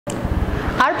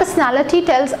Our personality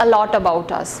tells a lot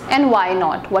about us, and why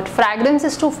not? What fragrance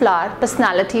is to flower,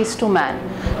 personality is to man.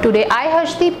 Today I,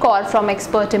 Harshdeep Kaur from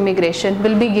Expert Immigration,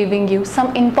 will be giving you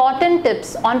some important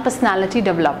tips on personality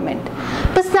development.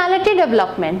 Personality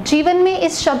development जीवन में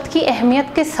इस शब्द की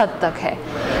अहमियत किस हद तक है?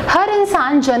 हर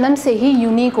इंसान जन्म से ही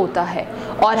यूनिक होता है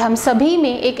और हम सभी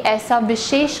में एक ऐसा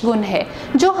विशेष गुण है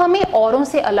जो हमें औरों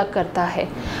से अलग करता है।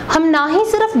 हम ना ही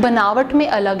सिर्फ बनावट में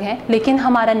अलग हैं, लेकिन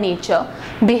हमारा नेचर,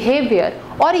 बिहेवियर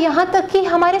और यहाँ तक कि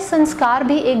हमारे संस्कार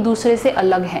भी एक दूसरे से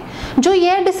अलग हैं, जो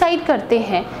यह डिसाइड करते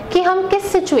हैं कि हम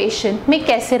किस सिचुएशन में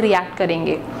कैसे रिएक्ट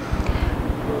करेंगे।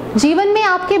 जीवन में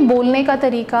आपके बोलने का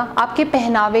तरीका, आपके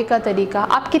पहनावे का तरीका,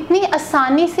 आप कितनी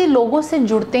आसानी से लोगों से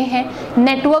जुड़ते हैं,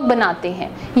 नेटवर्क बनाते हैं,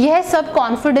 यह सब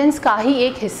कॉन्फिडेंस का ही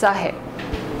एक हिस्सा है।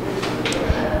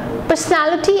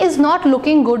 Personality is not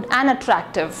looking good and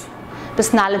attractive.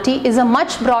 Personality is a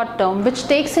much broad term which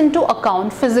takes into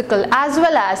account physical as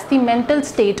well as the mental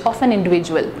state of an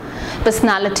individual.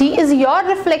 Personality is your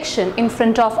reflection in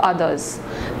front of others.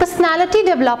 Personality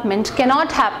development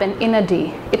cannot happen in a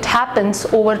day. It happens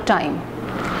over time.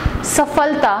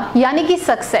 सफलता यानी कि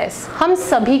success हम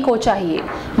सभी को चाहिए,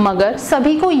 मगर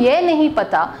सभी को यह नहीं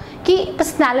पता कि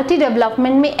पर्सनालिटी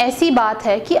डेवलपमेंट में ऐसी बात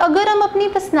है कि अगर हम अपनी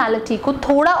पर्सनालिटी को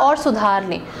थोड़ा और सुधार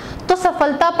लें तो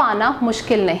सफलता पाना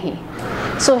मुश्किल नहीं।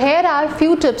 So here are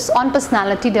few tips on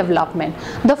personality development.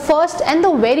 The first and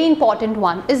the very important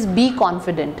one is be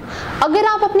confident. अगर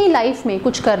आप अपनी लाइफ में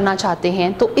कुछ करना चाहते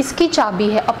हैं तो इसकी चाबी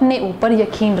है अपने ऊपर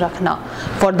यकीन रखना.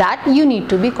 For that you need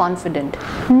to be confident.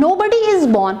 Nobody is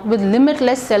born with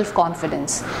limitless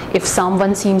self-confidence. If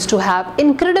someone seems to have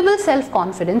incredible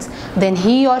self-confidence, then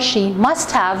he or she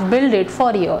must have built it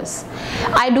for years.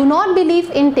 I do not believe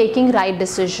in taking right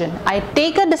decision. I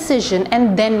take a decision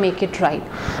and then make it right.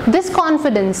 This confidence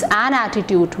and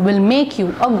attitude will make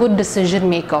you a good decision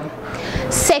maker.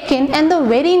 Second and the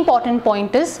very important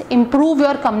point is improve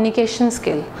your communication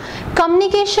skill.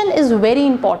 Communication is very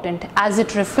important as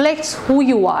it reflects who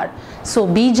you are. So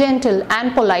be gentle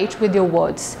and polite with your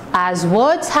words, as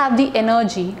words have the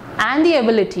energy and the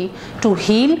ability to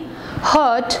heal,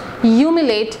 hurt,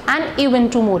 humiliate and even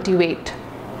to motivate.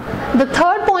 The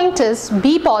third point is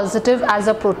be positive as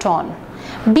a proton.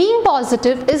 Being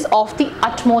positive is of the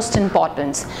utmost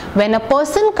importance. When a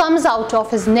person comes out of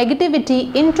his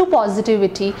negativity into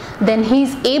positivity, then he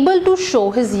is able to show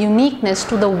his uniqueness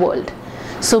to the world.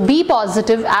 So be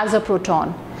positive as a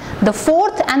proton. The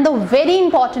fourth and the very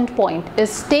important point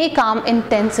is stay calm in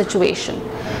tense situation.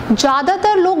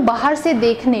 ज़्यादातर लोग बाहर से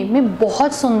देखने में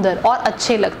बहुत सुंदर और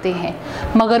अच्छे लगते हैं,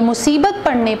 मगर मुसीबत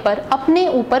पड़ने पर अपने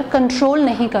ऊपर कंट्रोल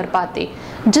नहीं कर पाते,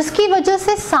 जिसकी वजह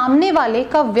से सामने वाले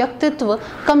का व्यक्तित्व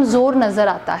कमज़ोर नज़र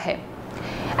आता है।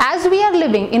 As we are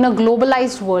living in a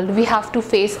globalized world, we have to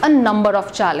face a number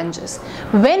of challenges.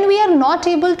 When we are not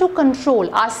able to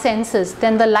control our senses,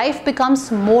 then the life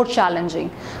becomes more challenging.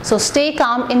 So stay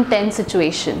calm in tense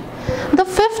situation. The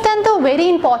fifth and the very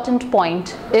important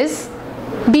point is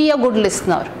be a good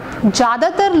listener.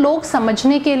 ज़्यादातर लोग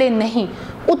समझने के लिए नहीं,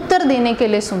 उत्तर देने के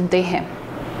लिए सुनते हैं.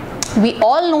 We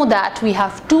all know that we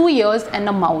have 2 ears and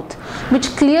a mouth,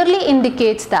 which clearly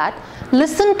indicates that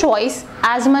listen twice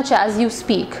as much as you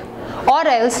speak, or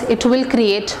else it will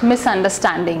create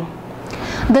misunderstanding.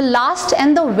 The last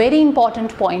and the very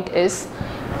important point is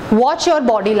watch your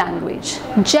body language.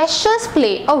 Gestures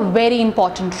play a very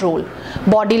important role.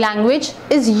 Body language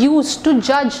is used to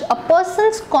judge a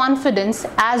person's confidence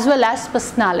as well as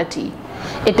personality.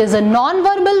 It is a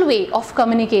non-verbal way of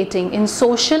communicating in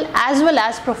social as well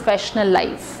as professional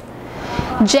life.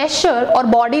 Gesture or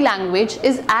body language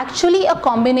is actually a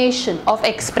combination of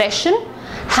expression,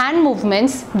 hand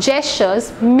movements,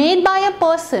 gestures made by a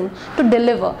person to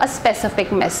deliver a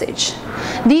specific message.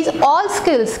 These all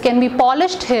skills can be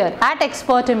polished here at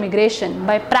Expert Immigration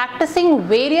by practicing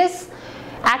various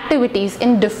activities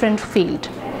in different fields.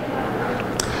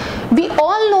 We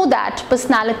all know that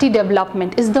personality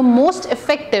development is the most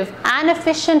effective and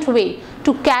efficient way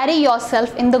to carry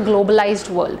yourself in the globalized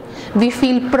world. We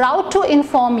feel proud to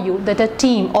inform you that a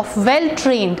team of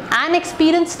well-trained and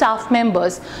experienced staff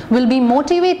members will be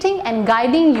motivating and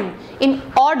guiding you in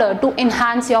order to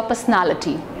enhance your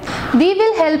personality. We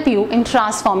will help you in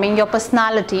transforming your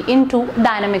personality into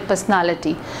dynamic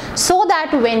personality so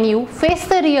that when you face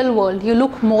the real world, you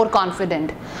look more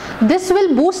confident. This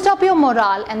will boost up your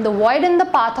morale and the void in the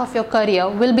path of your career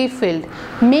will be filled,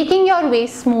 making your way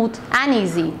smooth and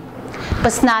easy.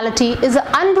 Personality is an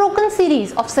unbroken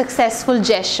series of successful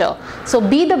gesture. So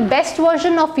be the best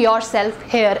version of yourself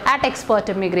here at Expert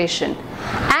Immigration.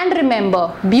 And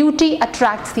remember, beauty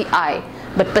attracts the eye,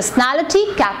 but personality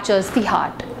captures the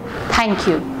heart. Thank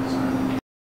you.